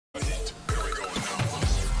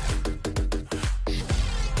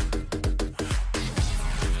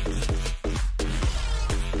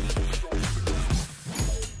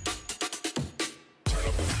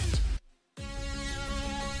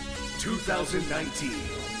2019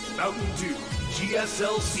 Mountain Dew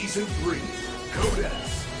GSL Season 3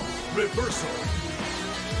 Codex Reversal.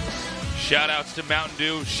 Shoutouts to Mountain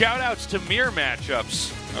Dew. Shoutouts to mirror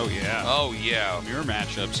matchups. Oh, yeah. Oh, yeah. Mirror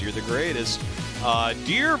matchups. You're the greatest.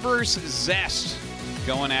 Deer versus Zest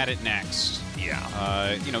going at it next.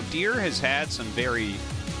 Yeah. You know, Deer has had some very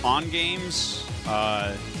on games.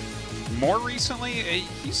 More recently,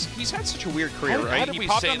 he's had such a weird career, right? He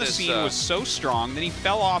popped on the scene, was so strong, then he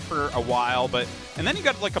fell off for a while, and then he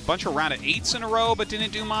got like a bunch of round of 8s in a row, but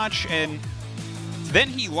didn't do much, and then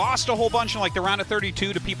he lost a whole bunch in like the round of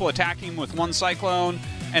 32 to people attacking him with one Cyclone,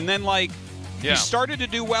 and then he started to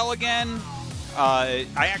do well again. I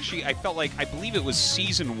felt like, I believe it was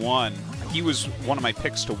Season 1. He was one of my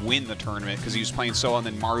picks to win the tournament because he was playing solo, and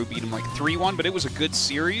then Maru beat him like 3-1, but it was a good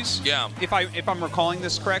series. Yeah. If I'm recalling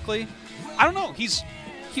this correctly. I don't know. He's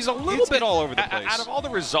a little bit all over the place. Out of all the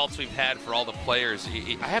results we've had for all the players,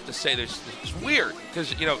 I have to say it's weird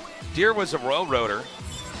because, you know, Deer was a Royal Roader,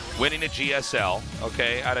 winning a GSL,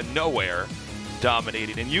 okay, out of nowhere,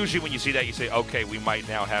 dominating. And usually when you see that, you say, okay, we might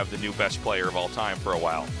now have the new best player of all time for a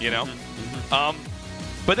while, you know?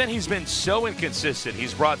 But then he's been so inconsistent.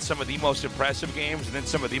 He's brought some of the most impressive games and then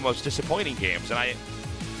some of the most disappointing games. And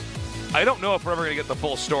I don't know if we're ever going to get the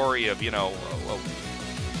full story of, you know,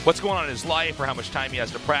 what's going on in his life or how much time he has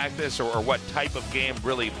to practice or what type of game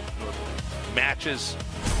really matches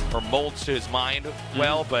or molds to his mind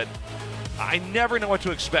well. But I never know what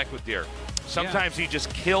to expect with Deer. Sometimes he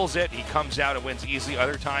just kills it. He comes out and wins easily.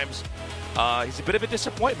 Other times he's a bit of a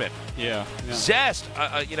disappointment. Yeah. Zest,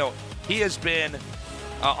 you know, he has been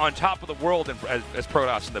on top of the world as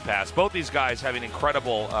Protoss in the past. Both these guys having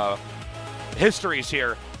incredible histories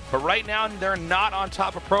here. But right now, they're not on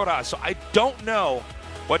top of Protoss. So I don't know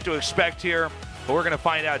what to expect here. But we're going to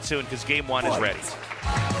find out soon because Game 1 is ready.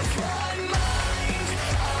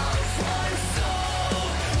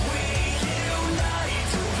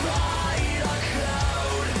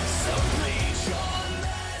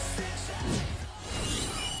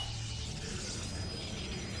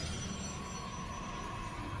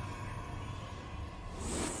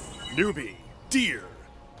 Newbie, Deer.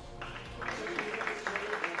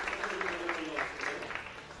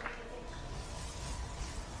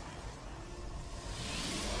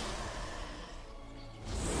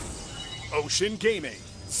 Ocean Gaming,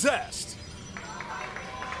 Zest.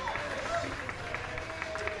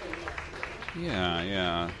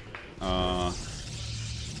 Yeah.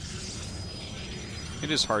 It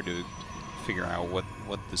is hard to figure out what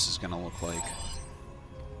this is going to look like.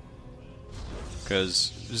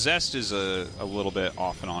 Because Zest is a little bit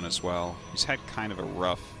off and on as well. He's had kind of a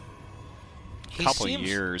rough couple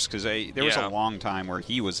years because there was a long time where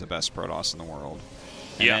he was the best Protoss in the world.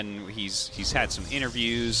 And then he's had some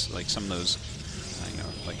interviews, like some of those, you know,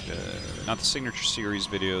 like not the Signature Series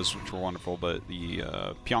videos, which were wonderful, but the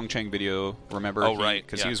Pyeongchang video, remember? Oh, right.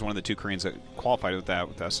 Because he was one of the 2 Koreans that qualified with that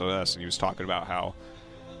with SOS, and he was talking about how,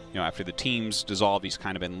 you know, after the teams dissolved, he's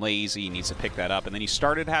kind of been lazy. He needs to pick that up, and then he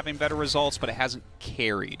started having better results, but it hasn't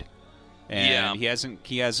carried. And he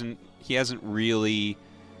hasn't really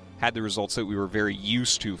had the results that we were very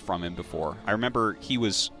used to from him before. I remember he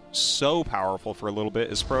was so powerful for a little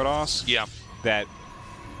bit as Protoss. Yeah. That,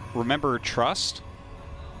 remember Trust?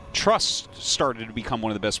 Trust started to become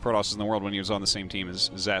one of the best Protosses in the world when he was on the same team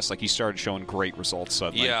as Zest. Like, he started showing great results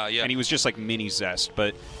suddenly. Yeah. And he was just like mini Zest.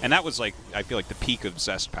 And that was, like, I feel like the peak of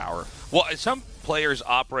Zest power. Well, some players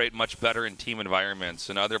operate much better in team environments,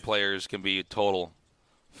 and other players can be total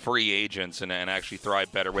free agents and actually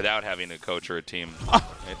thrive better without having a coach or a team.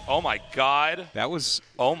 Oh, my God.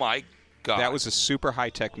 Oh, my God. That was a super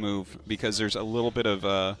high-tech move because there's a little bit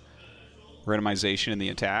of randomization in the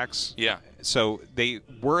attacks. Yeah. So they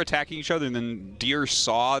were attacking each other, and then Deer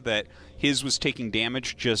saw that his was taking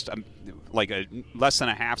damage just like less than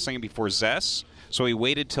a half second before Zest. So he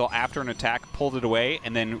waited till after an attack, pulled it away,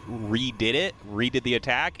 and then redid the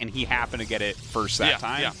attack, and he happened to get it first that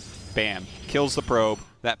time. Yeah. Bam. Kills the probe.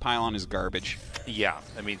 That pylon is garbage. Yeah.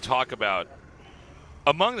 I mean, talk about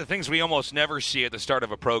among the things we almost never see at the start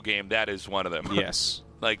of a pro game, that is one of them. Yes.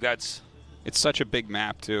 It's such a big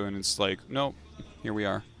map, too, and it's like, nope, here we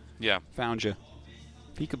are. Yeah. Found you.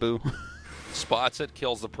 Peekaboo. Spots it,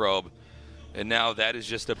 kills the probe, and now that is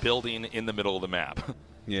just a building in the middle of the map.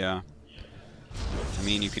 Yeah. I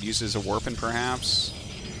mean, you could use it as a warping, perhaps.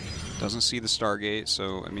 Doesn't see the Stargate,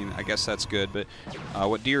 so, I mean, I guess that's good. But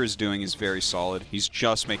what Deer is doing is very solid. He's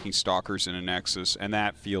just making Stalkers in a Nexus, and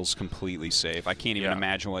that feels completely safe. I can't even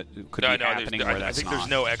imagine what could be happening where that's I think there's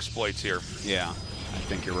no exploits here. Yeah, I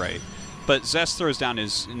think you're right. But Zest throws down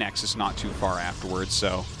his Nexus not too far afterwards,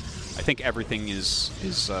 so I think everything is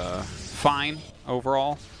fine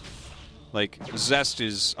overall. Like, Zest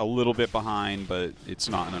is a little bit behind, but it's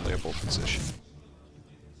not an unplayable position.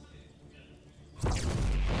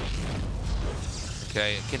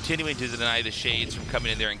 Okay, continuing to deny the Shades from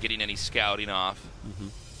coming in there and getting any scouting off.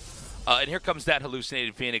 And here comes that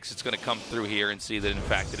hallucinated Phoenix. It's going to come through here and see that, in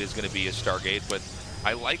fact, it is going to be a Stargate. But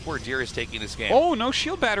I like where Deer is taking this game. Oh, no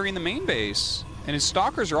shield battery in the main base. And his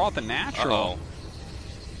Stalkers are all at the natural.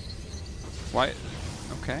 Why?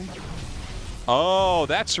 Okay. Oh,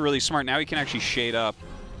 that's really smart. Now he can actually shade up.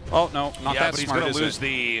 Oh, no, not that smart, but he's going to lose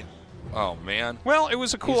the... Oh, man. Well, it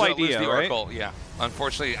was a cool idea, lose the right? Oracle. Yeah.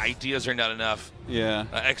 Unfortunately, ideas are not enough. Yeah.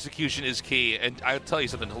 Execution is key. And I'll tell you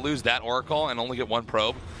something. To lose that Oracle and only get one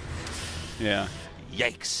probe... Yeah.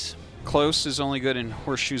 Yikes. Close is only good in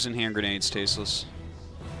horseshoes and hand grenades, Tasteless.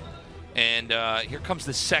 And here comes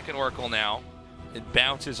the second Oracle now. It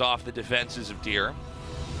bounces off the defenses of Deer.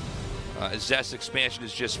 Zest expansion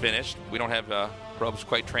is just finished. We don't have probes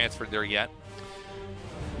quite transferred there yet.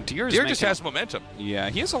 Deer just has momentum. Yeah,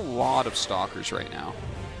 he has a lot of Stalkers right now.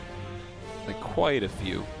 Like, quite a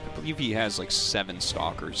few. I believe he has, like, 7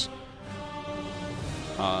 Stalkers.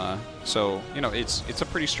 So, you know, it's a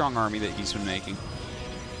pretty strong army that he's been making.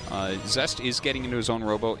 Zest is getting into his own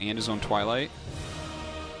Robo and his own Twilight.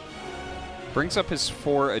 Brings up his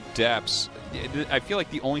 4 Adepts. I feel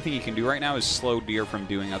like the only thing he can do right now is slow Deer from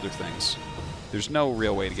doing other things. There's no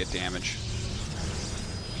real way to get damage.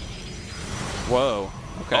 Whoa.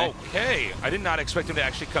 Okay. Okay. I did not expect him to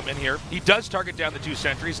actually come in here. He does target down the 2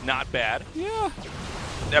 sentries. Not bad. Yeah.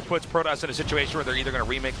 That puts Protoss in a situation where they're either going to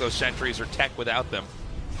remake those sentries or tech without them.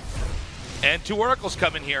 And 2 Oracles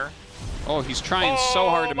come in here. Oh, he's trying so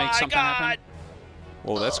hard to make something happen.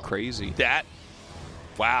 Whoa, that's crazy.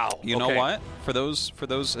 Wow. You know what? For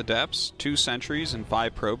those Adepts, 2 sentries and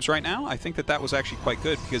 5 probes right now, I think that was actually quite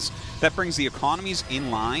good because that brings the economies in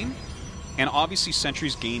line. And obviously,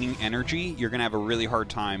 sentries gaining energy, you're going to have a really hard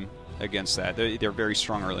time against that. They're very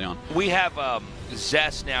strong early on. We have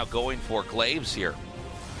Zest now going for Glaives here.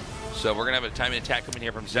 So we're going to have a timing attack coming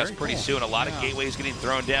here from Zest pretty soon. A lot of gateways getting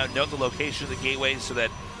thrown down. Note the location of the gateways so that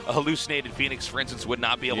a hallucinated Phoenix, for instance, would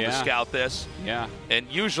not be able to scout this. Yeah. And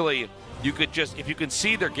usually, you could just, if you can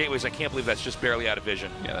see their gateways, I can't believe that's just barely out of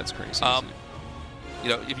vision. Yeah, that's crazy. You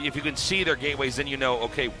know, if you can see their gateways, then you know,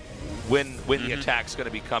 okay, when the attack's going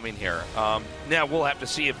to be coming here. Now, we'll have to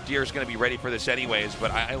see if Deer's going to be ready for this anyways, but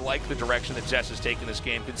I like the direction that Zest is taking this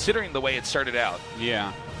game, considering the way it started out.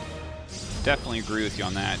 Yeah. Definitely agree with you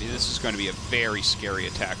on that. This is going to be a very scary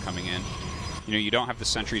attack coming in. You know, you don't have the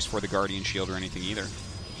sentries for the Guardian Shield or anything either.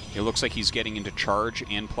 It looks like he's getting into charge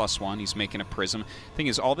and +1. He's making a prism. Thing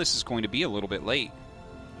is, all this is going to be a little bit late.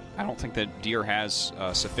 I don't think that Deer has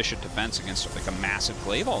sufficient defense against like a massive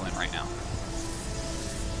glaive all-in right now.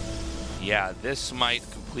 Yeah, this might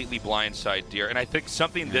completely blindside Deer, and I think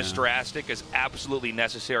something this drastic is absolutely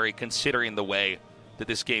necessary considering the way that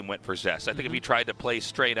this game went for Zest. I think if he tried to play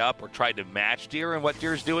straight up or tried to match Deer and what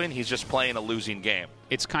Deer's doing, he's just playing a losing game.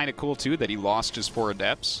 It's kind of cool, too, that he lost his 4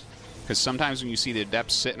 Adepts, because sometimes when you see the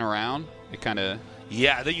Adepts sitting around, it kind of...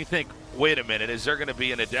 Yeah, then you think, wait a minute, is there going to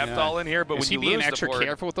be an Adept all in here? But is when he you being lose extra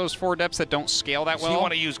careful with those 4 Adepts that don't scale that well? Does he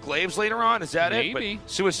want to use Glaives later on? Is that it? Maybe. But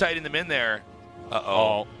suiciding them in there.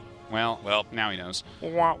 Uh-oh. Well, now he knows.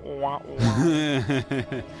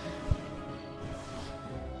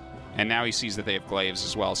 And now he sees that they have Glaives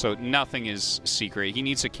as well, so nothing is secret. He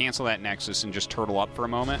needs to cancel that Nexus and just turtle up for a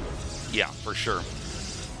moment. Yeah, for sure.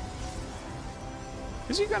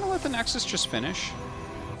 Is he going to let the Nexus just finish?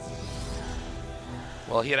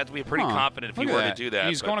 Well, he'd have to be pretty confident if he were to do that.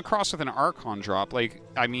 He's going across with an Archon drop. Like,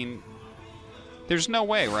 I mean, there's no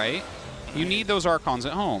way, right? You need those Archons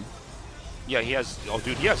at home. Yeah, he has... Oh,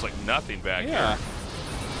 dude, he has, like, nothing back here.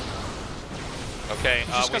 Okay,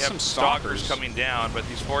 we have some Stalkers coming down, but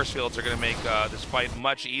these force fields are going to make this fight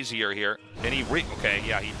much easier here. And he... Okay,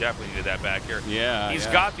 yeah, he definitely needed that back here. Yeah, He's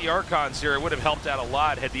got the Archons here. It would have helped out a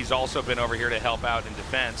lot had these also been over here to help out in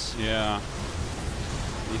defense. Yeah.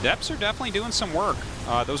 The Adepts are definitely doing some work.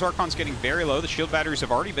 Those Archons getting very low. The shield batteries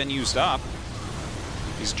have already been used up.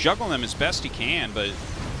 He's juggling them as best he can, but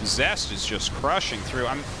Zest is just crushing through.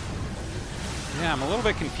 I'm a little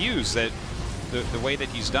bit confused that the way that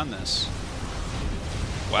he's done this.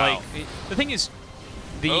 Wow. Like, the thing is,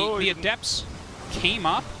 the Adepts came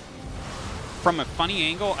up from a funny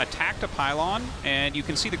angle, attacked a pylon, and you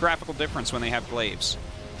can see the graphical difference when they have Glaives,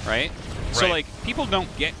 right? So, like, people don't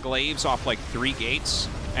get Glaives off, like, 3 gates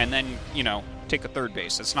and then, you know, take a 3rd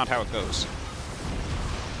base. That's not how it goes.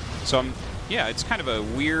 So, yeah, it's kind of a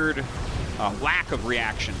weird lack of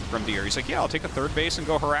reaction from Deer. He's like, yeah, I'll take a third base and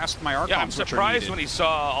go harass my Archons. Yeah, I'm surprised when he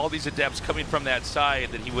saw all these adepts coming from that side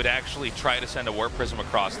that he would actually try to send a Warp Prism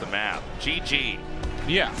across the map. GG.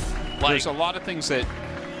 Yeah. There's a lot of things that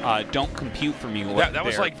don't compute for me. That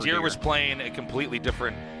was like Deer was playing a completely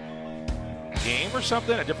different game or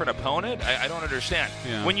something, a different opponent. I don't understand.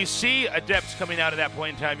 Yeah. When you see adepts coming out at that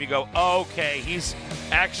point in time, you go, oh, okay, he's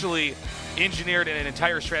actually engineered an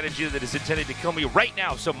entire strategy that is intended to kill me right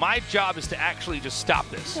now. So my job is to actually just stop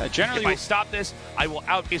this. Yeah, generally, if I stop this, I will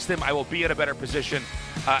outpace them. I will be in a better position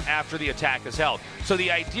after the attack is held. So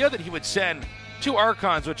the idea that he would send 2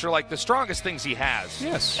 Archons, which are like the strongest things he has.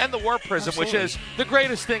 Yes. And the Warp Prism, Absolutely. which is the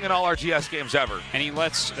greatest thing in all RGS games ever. And he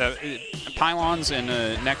lets Pylons and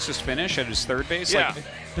Nexus finish at his third base. Yeah. Like,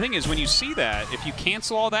 the thing is, when you see that, if you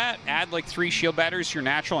cancel all that, add like 3 shield batteries to your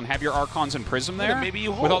natural and have your Archons and Prism there, maybe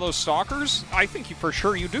you hold. with all those Stalkers, I think for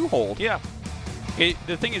sure you do hold. Yeah.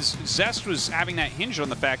 The thing is, Zest was having that hinged on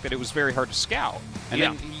the fact that it was very hard to scout. And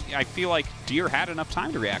then I feel like Deer had enough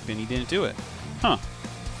time to react, and he didn't do it. Huh.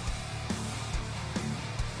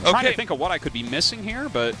 I'm trying to think of what I could be missing here,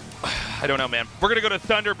 but I don't know, man. We're going to go to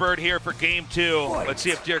Thunderbird here for Game 2. Let's see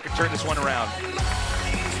if Deer can turn this one around.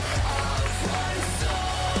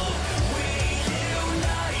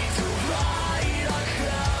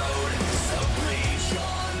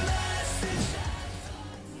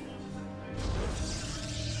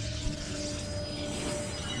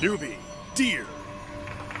 Newbie, Deer.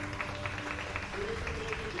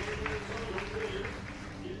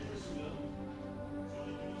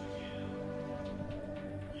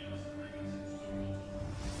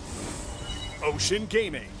 Ocean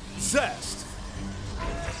Gaming, Zest.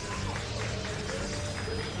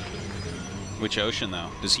 which ocean, though?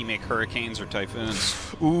 Does he make hurricanes or typhoons?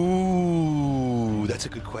 Ooh, that's a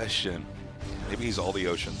good question. Maybe he's all the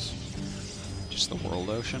oceans. Just the world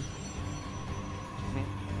ocean?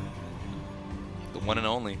 The one and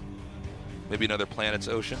only. Maybe another planet's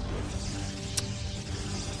ocean.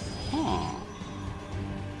 Huh.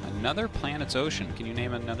 Another planet's ocean. Can you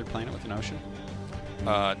name another planet with an ocean?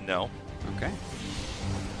 No. Okay.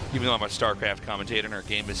 Even though I'm a StarCraft commentator and our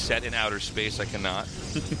game is set in outer space, I cannot.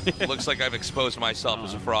 Looks like I've exposed myself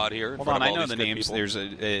as a fraud here. Hold on, I know the names. People. There's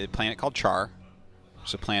a planet called Char.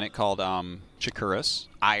 There's a planet called Chikuris,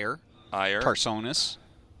 Ire, Tarsonis.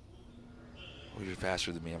 Oh, you're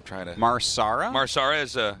faster than me. I'm trying to... Marsara? Marsara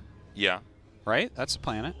is a... Yeah. Right? That's a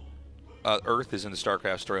planet. Earth is in the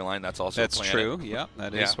StarCraft storyline. That's also a planet. That's true. Yep,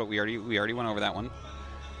 that is what we already went over that one.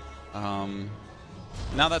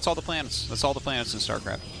 Now that's all the planets. That's all the planets in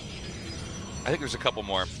StarCraft. I think there's a couple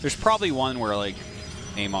more. There's probably one where, like,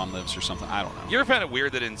 Amon lives or something. I don't know. You ever find it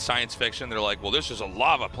weird that in science fiction they're like, well, this is a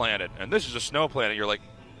lava planet and this is a snow planet? You're like,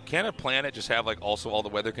 can a planet just have, like, also all the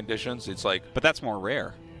weather conditions? It's like... But that's more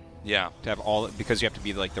rare. Yeah. To have all... Because you have to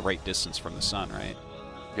be, like, the right distance from the sun, right?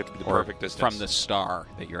 You have to be the perfect distance. From the star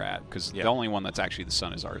that you're at. Because the only one that's actually the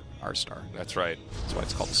sun is our star. That's right. That's why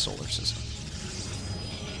it's called the solar system.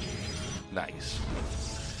 Nice.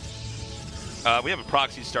 We have a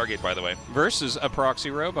proxy Stargate, by the way. Versus a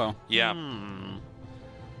proxy Robo. Yeah.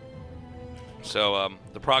 So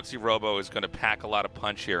the proxy Robo is going to pack a lot of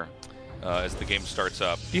punch here as the game starts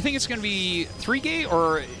up. Do you think it's going to be 3-gate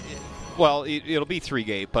or... Well, it'll be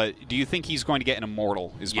 3-gate, but do you think he's going to get an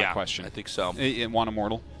Immortal is my question. I think so. One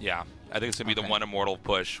Immortal? Yeah. I think it's going to be the one Immortal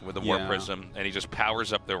push with the Warp Prism, and he just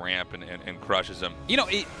powers up the ramp and crushes him. You know,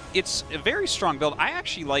 it's a very strong build. I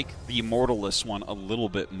actually like the Immortalless one a little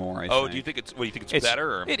bit more, I think. Do you think it's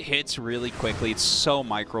better? Or? It hits really quickly. It's so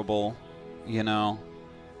microable, you know.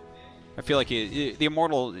 I feel like the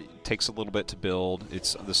Immortal takes a little bit to build.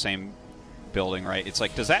 It's the same building, right? It's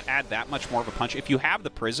like, does that add that much more of a punch? If you have the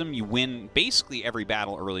Prism, you win basically every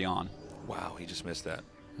battle early on. Wow, he just missed that.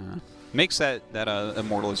 Makes that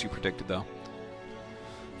Immortal as you predicted, though.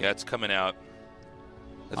 Yeah, it's coming out.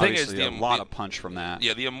 The Obviously, thing is, a lot of punch from that.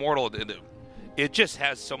 Yeah, the Immortal, it just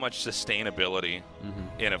has so much sustainability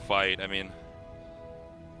in a fight. I mean,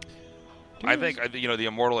 I think the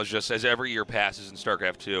Immortal is just, as every year passes in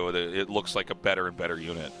StarCraft 2, it looks like a better and better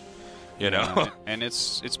unit. You know, and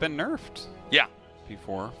it's been nerfed. Yeah,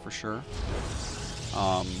 before for sure.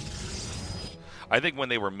 I think when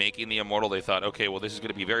they were making the Immortal, they thought, okay, well, this is going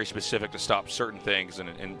to be very specific to stop certain things, and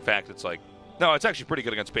in fact, it's like, no, it's actually pretty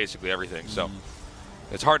good against basically everything. So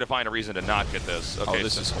it's hard to find a reason to not get this. Okay,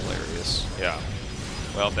 this is hilarious. Yeah.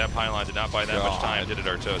 Well, that pylon did not buy that much time, did it,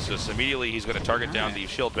 Artosis? Immediately, he's going to target down the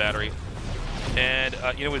shield battery. And,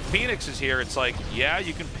 when Phoenix is here, it's like, yeah,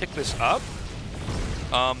 you can pick this up,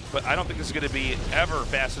 But I don't think this is going to be ever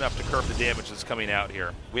fast enough to curb the damage that's coming out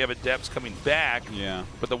here. We have Adepts coming back,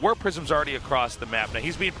 but the Warp Prism's already across the map. Now,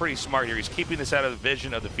 he's being pretty smart here. He's keeping this out of the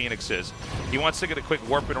vision of the Phoenixes. He wants to get a quick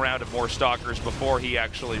warping around of more Stalkers before he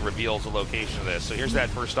actually reveals the location of this. So here's that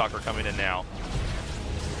first Stalker coming in now.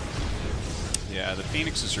 Yeah, the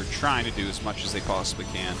Phoenixes are trying to do as much as they possibly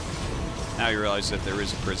can. Now you realize that there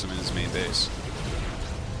is a Prism in his main base.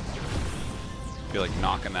 I feel like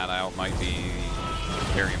knocking that out might be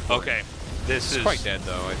very important. Okay, this is quite dead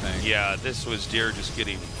though, I think. Yeah, this was Deer just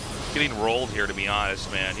getting rolled here, to be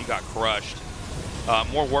honest, man. He got crushed.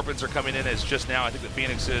 More Warpins are coming in. It's just now, I think the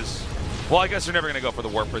Phoenixes, well, I guess they're never going to go for the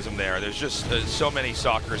Warp Prism there. There's just so many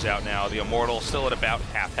Stalkers out now. The Immortal still at about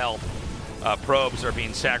half health. Probes are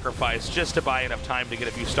being sacrificed just to buy enough time to get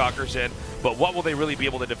a few Stalkers in. But what will they really be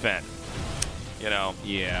able to defend? You know?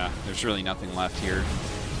 Yeah, there's really nothing left here.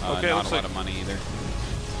 Okay, not a lot of money either.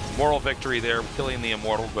 Moral victory there, killing the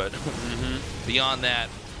Immortal, but beyond that,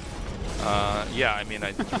 yeah, I mean,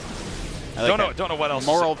 I like don't know what else.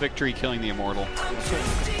 Moral victory, killing the Immortal.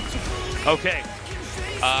 Okay,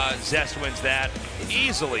 Zest wins that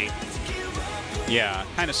easily. Yeah,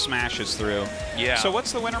 kind of smashes through. Yeah. So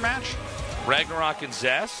what's the winner match? Ragnarok and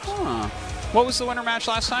Zest. Huh. What was the winner match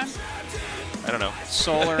last time? I don't know.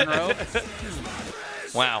 Solar and Rogue.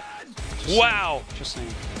 Wow. Wow. Interesting.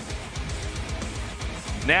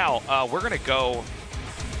 Now, we're going to go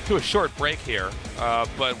to a short break here,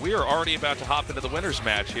 but we are already about to hop into the winner's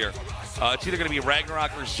match here. It's either going to be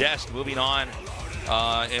Ragnarok or Zest moving on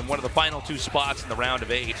in one of the final two spots in the round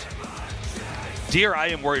of 8. Deer, I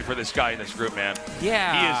am worried for this guy in this group, man.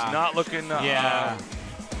 Yeah. He is not looking, not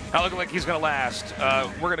looking like he's going to last.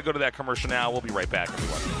 We're going to go to that commercial now. We'll be right back,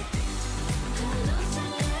 everyone.